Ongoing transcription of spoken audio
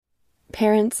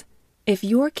Parents, if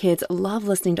your kids love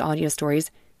listening to audio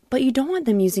stories, but you don't want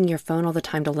them using your phone all the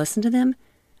time to listen to them,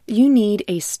 you need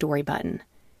a Story Button.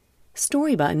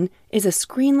 Story Button is a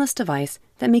screenless device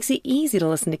that makes it easy to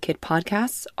listen to kid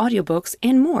podcasts, audiobooks,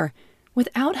 and more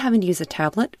without having to use a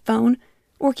tablet, phone,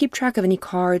 or keep track of any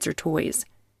cards or toys.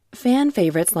 Fan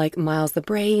favorites like Miles the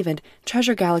Brave and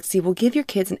Treasure Galaxy will give your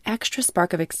kids an extra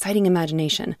spark of exciting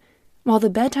imagination, while the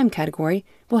bedtime category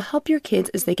will help your kids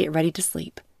as they get ready to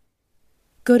sleep.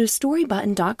 Go to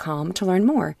storybutton.com to learn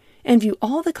more and view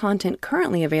all the content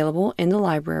currently available in the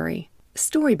library.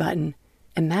 Story Button.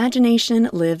 Imagination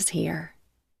lives here.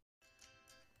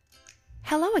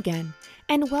 Hello again,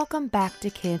 and welcome back to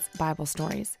Kids Bible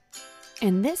Stories.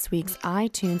 In this week's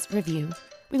iTunes review,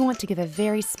 we want to give a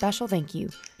very special thank you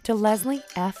to Leslie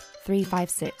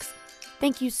F356.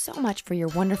 Thank you so much for your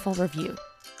wonderful review.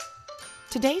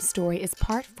 Today's story is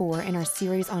part 4 in our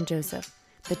series on Joseph.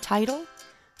 The title,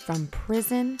 From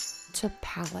Prison to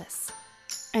Palace.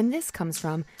 And this comes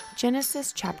from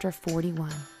Genesis chapter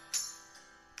 41.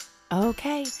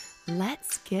 Okay,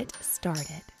 let's get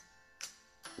started.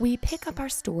 We pick up our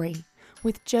story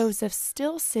with Joseph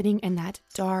still sitting in that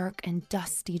dark and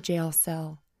dusty jail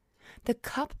cell. The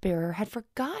cupbearer had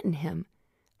forgotten him.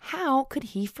 How could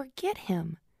he forget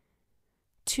him?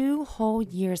 2 whole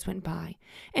years went by,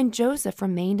 and Joseph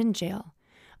remained in jail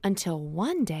until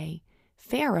one day,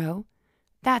 Pharaoh,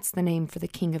 that's the name for the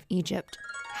king of Egypt,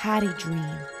 had a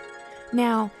dream.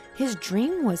 Now, his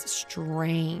dream was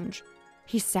strange.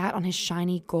 He sat on his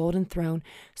shiny golden throne,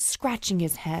 scratching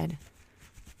his head.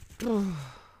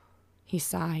 He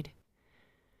sighed.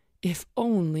 If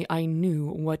only I knew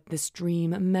what this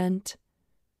dream meant.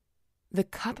 The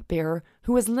cupbearer,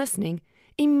 who was listening,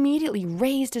 immediately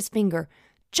raised his finger,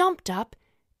 jumped up,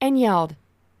 and yelled,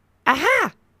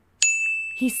 "Aha!"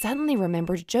 He suddenly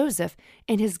remembered Joseph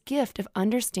and his gift of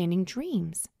understanding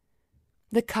dreams.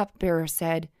 The cupbearer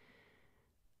said,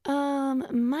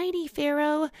 Mighty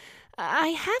Pharaoh, I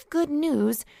have good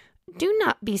news. Do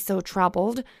not be so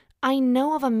troubled. I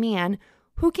know of a man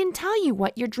who can tell you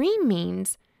what your dream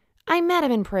means. I met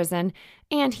him in prison,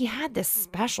 and he had this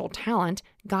special talent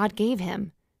God gave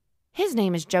him. His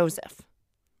name is Joseph.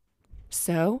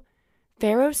 So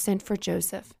Pharaoh sent for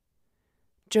Joseph.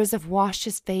 Joseph washed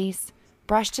his face,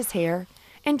 brushed his hair,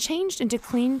 and changed into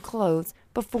clean clothes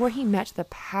before he met the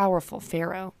powerful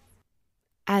Pharaoh.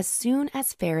 As soon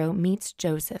as Pharaoh meets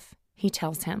Joseph, he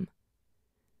tells him,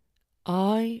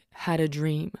 I had a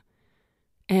dream,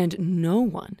 and no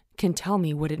one can tell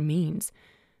me what it means,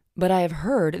 but I have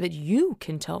heard that you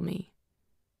can tell me.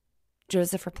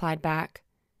 Joseph replied back,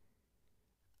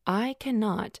 I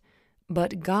cannot,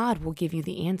 but God will give you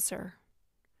the answer.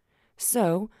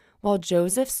 So, while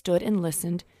Joseph stood and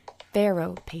listened,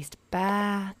 Pharaoh paced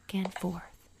back and forth,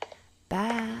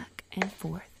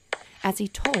 as he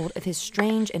told of his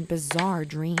strange and bizarre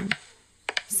dream.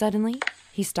 Suddenly,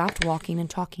 he stopped walking and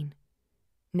talking.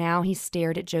 Now he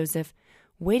stared at Joseph,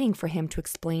 waiting for him to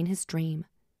explain his dream.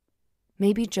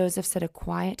 Maybe Joseph said a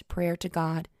quiet prayer to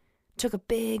God, took a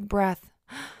big breath,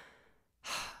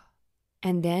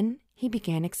 and then he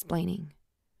began explaining.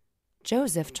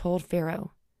 Joseph told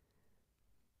Pharaoh,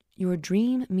 Your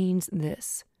dream means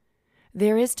this.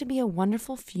 There is to be a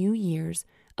wonderful few years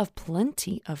of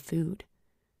plenty of food.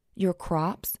 Your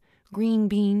crops, green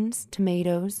beans,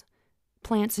 tomatoes,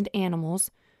 plants, and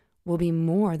animals will be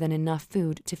more than enough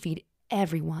food to feed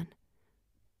everyone.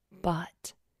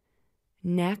 But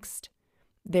next,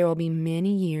 there will be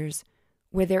many years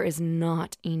where there is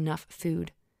not enough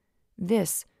food.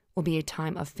 This will be a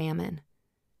time of famine.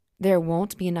 There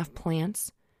won't be enough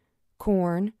plants,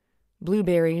 corn,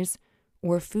 blueberries,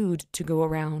 or food to go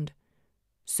around.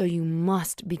 So you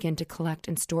must begin to collect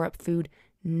and store up food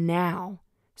now,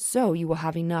 so you will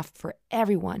have enough for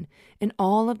everyone in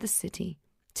all of the city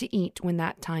to eat when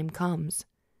that time comes.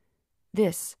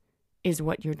 This is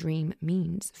what your dream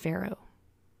means, Pharaoh.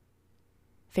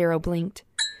 Pharaoh blinked,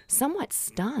 somewhat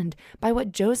stunned by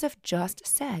what Joseph just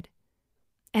said.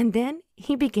 And then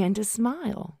he began to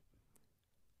smile.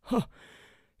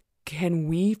 Can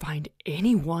we find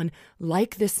anyone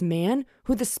like this man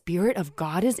who the Spirit of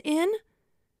God is in?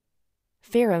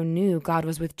 Pharaoh knew God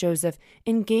was with Joseph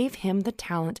and gave him the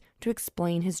talent to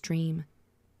explain his dream.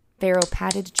 Pharaoh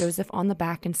patted Joseph on the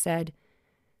back and said,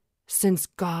 Since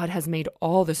God has made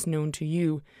all this known to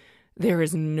you, there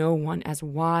is no one as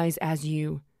wise as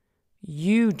you.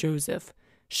 You, Joseph,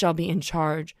 shall be in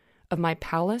charge of my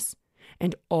palace,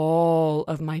 and all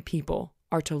of my people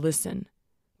are to listen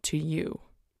to you.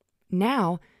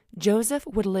 Now, Joseph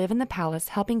would live in the palace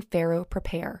helping Pharaoh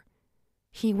prepare.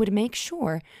 He would make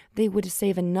sure they would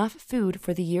save enough food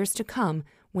for the years to come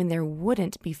when there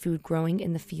wouldn't be food growing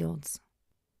in the fields.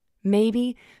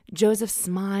 Maybe Joseph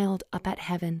smiled up at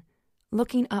heaven,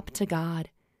 looking up to God.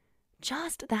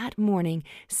 Just that morning,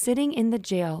 sitting in the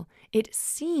jail, it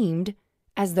seemed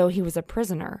as though he was a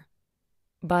prisoner.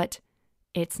 But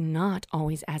it's not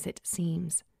always as it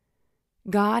seems.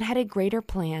 God had a greater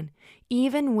plan,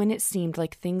 even when it seemed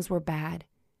like things were bad.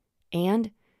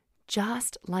 And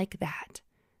just like that,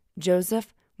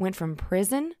 Joseph went from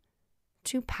prison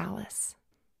to palace.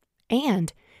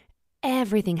 And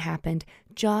everything happened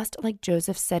just like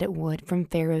Joseph said it would from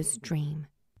Pharaoh's dream.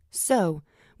 So,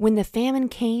 when the famine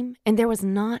came and there was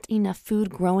not enough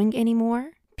food growing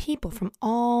anymore, people from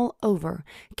all over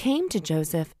came to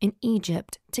Joseph in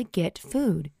Egypt to get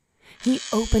food. He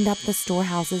opened up the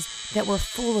storehouses that were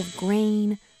full of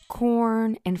grain,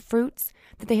 corn, and fruits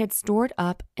that they had stored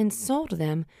up and sold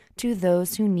them to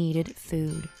those who needed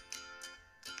food.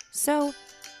 So,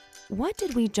 what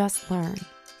did we just learn?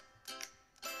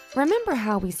 Remember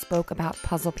how we spoke about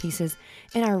puzzle pieces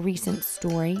in our recent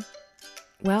story?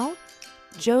 Well,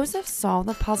 Joseph saw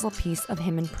the puzzle piece of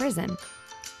him in prison.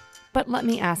 But let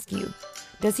me ask you,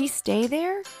 does he stay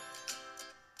there?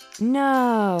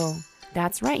 No,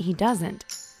 that's right, he doesn't.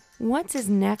 What's his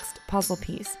next puzzle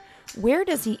piece? Where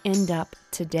does he end up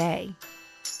today?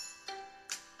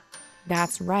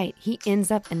 That's right, he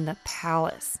ends up in the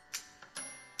palace.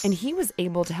 And he was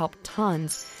able to help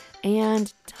tons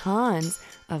and tons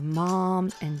of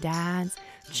moms and dads,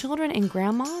 children and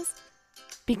grandmas,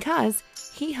 because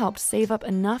he helped save up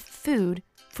enough food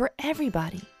for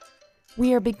everybody.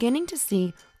 We are beginning to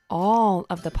see all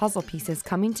of the puzzle pieces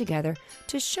coming together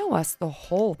to show us the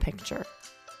whole picture.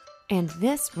 And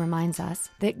this reminds us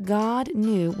that God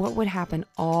knew what would happen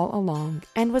all along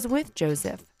and was with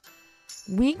Joseph.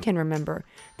 We can remember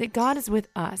that God is with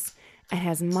us and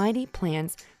has mighty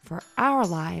plans for our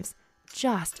lives,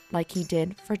 just like he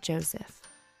did for Joseph.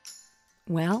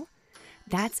 Well,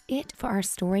 that's it for our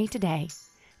story today.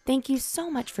 Thank you so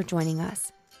much for joining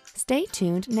us. Stay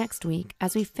tuned next week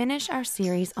as we finish our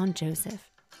series on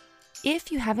Joseph.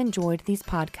 If you have enjoyed these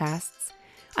podcasts,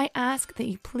 I ask that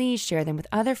you please share them with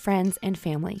other friends and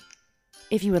family.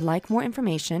 If you would like more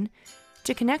information,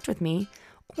 to connect with me,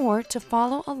 or to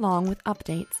follow along with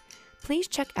updates, please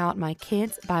check out my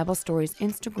Kids Bible Stories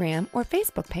Instagram or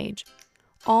Facebook page.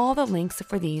 All the links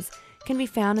for these can be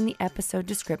found in the episode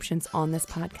descriptions on this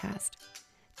podcast.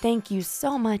 Thank you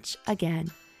so much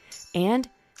again. And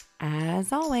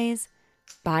as always,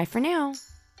 bye for now.